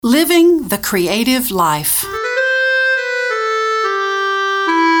Living the Creative Life.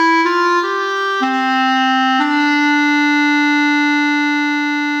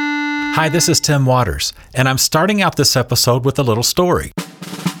 Hi, this is Tim Waters, and I'm starting out this episode with a little story.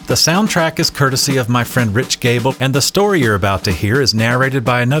 The soundtrack is courtesy of my friend Rich Gable, and the story you're about to hear is narrated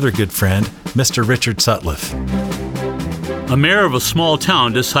by another good friend, Mr. Richard Sutliff. A mayor of a small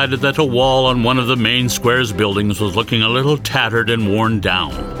town decided that a wall on one of the main square's buildings was looking a little tattered and worn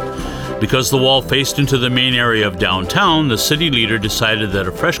down. Because the wall faced into the main area of downtown, the city leader decided that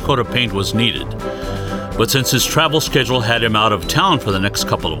a fresh coat of paint was needed. But since his travel schedule had him out of town for the next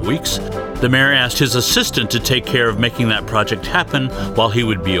couple of weeks, the mayor asked his assistant to take care of making that project happen while he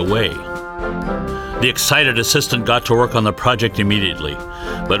would be away. The excited assistant got to work on the project immediately,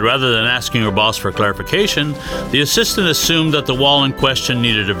 but rather than asking her boss for clarification, the assistant assumed that the wall in question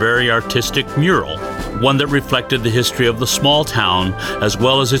needed a very artistic mural, one that reflected the history of the small town as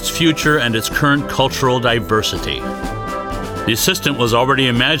well as its future and its current cultural diversity. The assistant was already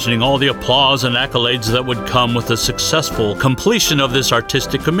imagining all the applause and accolades that would come with the successful completion of this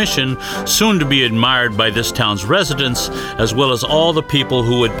artistic commission, soon to be admired by this town's residents, as well as all the people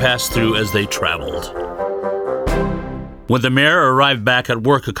who would pass through as they traveled. When the mayor arrived back at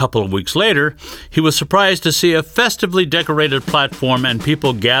work a couple of weeks later, he was surprised to see a festively decorated platform and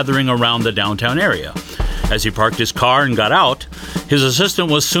people gathering around the downtown area. As he parked his car and got out, his assistant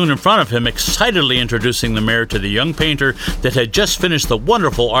was soon in front of him, excitedly introducing the mayor to the young painter that had just finished the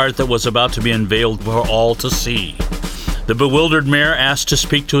wonderful art that was about to be unveiled for all to see. The bewildered mayor asked to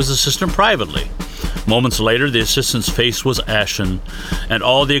speak to his assistant privately. Moments later, the assistant's face was ashen, and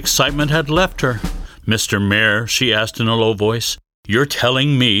all the excitement had left her. "Mr. Mayor," she asked in a low voice, "you're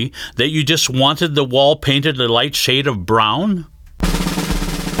telling me that you just wanted the wall painted a light shade of brown?"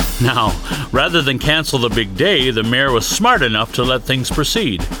 Now, rather than cancel the big day, the mayor was smart enough to let things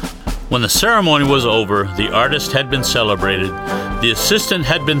proceed. When the ceremony was over, the artist had been celebrated, the assistant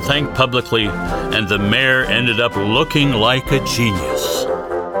had been thanked publicly, and the mayor ended up looking like a genius.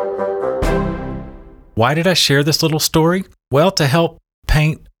 Why did I share this little story? Well, to help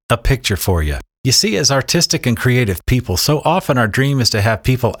paint a picture for you. You see, as artistic and creative people, so often our dream is to have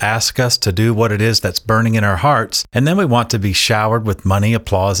people ask us to do what it is that's burning in our hearts, and then we want to be showered with money,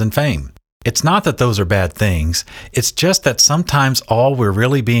 applause, and fame. It's not that those are bad things. It's just that sometimes all we're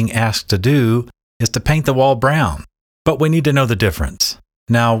really being asked to do is to paint the wall brown. But we need to know the difference.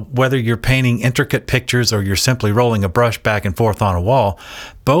 Now, whether you're painting intricate pictures or you're simply rolling a brush back and forth on a wall,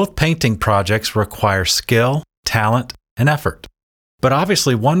 both painting projects require skill, talent, and effort. But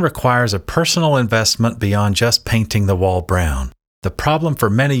obviously, one requires a personal investment beyond just painting the wall brown. The problem for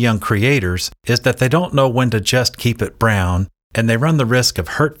many young creators is that they don't know when to just keep it brown, and they run the risk of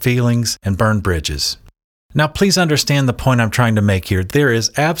hurt feelings and burned bridges. Now, please understand the point I'm trying to make here. There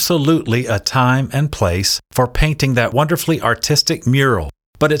is absolutely a time and place for painting that wonderfully artistic mural,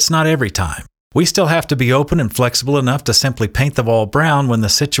 but it's not every time. We still have to be open and flexible enough to simply paint the wall brown when the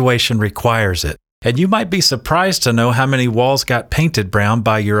situation requires it. And you might be surprised to know how many walls got painted brown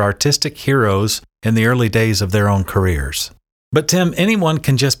by your artistic heroes in the early days of their own careers. But Tim, anyone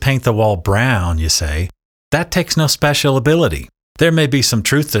can just paint the wall brown, you say. That takes no special ability. There may be some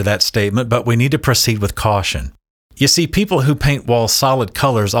truth to that statement, but we need to proceed with caution. You see, people who paint walls solid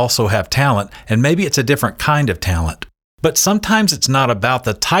colors also have talent, and maybe it's a different kind of talent. But sometimes it's not about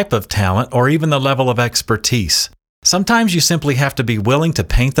the type of talent or even the level of expertise. Sometimes you simply have to be willing to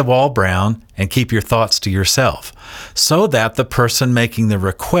paint the wall brown and keep your thoughts to yourself, so that the person making the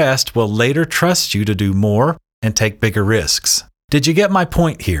request will later trust you to do more and take bigger risks. Did you get my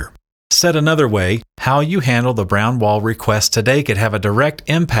point here? Said another way, how you handle the brown wall request today could have a direct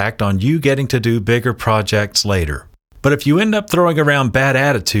impact on you getting to do bigger projects later. But if you end up throwing around bad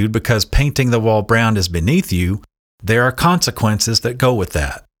attitude because painting the wall brown is beneath you, there are consequences that go with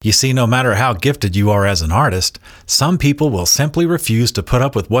that. You see, no matter how gifted you are as an artist, some people will simply refuse to put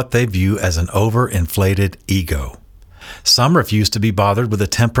up with what they view as an overinflated ego. Some refuse to be bothered with a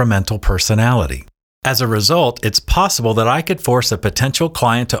temperamental personality. As a result, it's possible that I could force a potential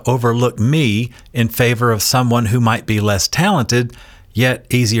client to overlook me in favor of someone who might be less talented, yet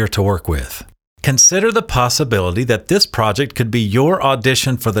easier to work with. Consider the possibility that this project could be your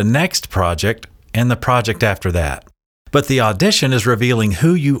audition for the next project and the project after that. But the audition is revealing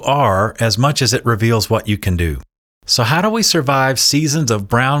who you are as much as it reveals what you can do. So how do we survive seasons of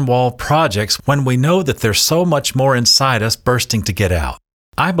brown wall projects when we know that there's so much more inside us bursting to get out?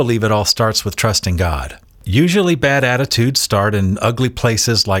 I believe it all starts with trusting God. Usually bad attitudes start in ugly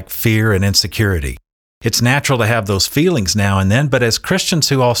places like fear and insecurity. It's natural to have those feelings now and then, but as Christians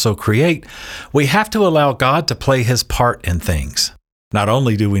who also create, we have to allow God to play His part in things. Not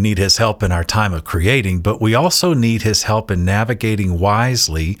only do we need His help in our time of creating, but we also need His help in navigating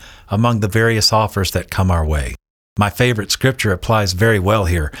wisely among the various offers that come our way. My favorite scripture applies very well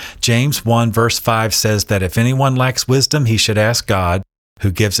here. James 1 verse 5 says that if anyone lacks wisdom, he should ask God,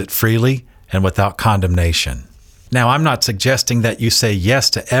 who gives it freely and without condemnation. Now, I'm not suggesting that you say yes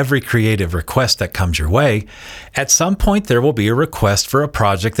to every creative request that comes your way. At some point, there will be a request for a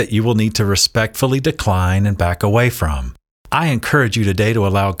project that you will need to respectfully decline and back away from. I encourage you today to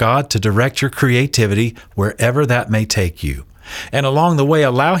allow God to direct your creativity wherever that may take you. And along the way,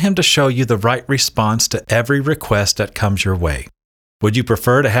 allow Him to show you the right response to every request that comes your way. Would you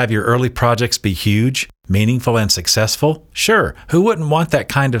prefer to have your early projects be huge, meaningful, and successful? Sure, who wouldn't want that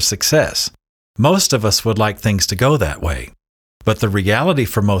kind of success? Most of us would like things to go that way. But the reality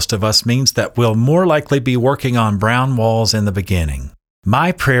for most of us means that we'll more likely be working on brown walls in the beginning.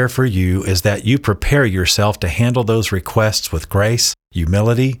 My prayer for you is that you prepare yourself to handle those requests with grace,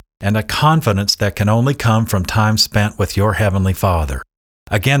 humility, and a confidence that can only come from time spent with your Heavenly Father.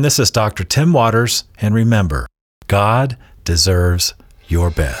 Again, this is Dr. Tim Waters, and remember, God deserves your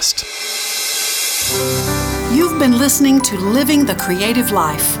best. You've been listening to Living the Creative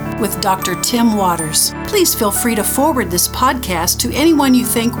Life with Dr. Tim Waters. Please feel free to forward this podcast to anyone you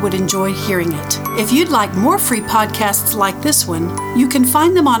think would enjoy hearing it. If you'd like more free podcasts like this one, you can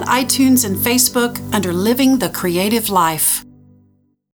find them on iTunes and Facebook under Living the Creative Life.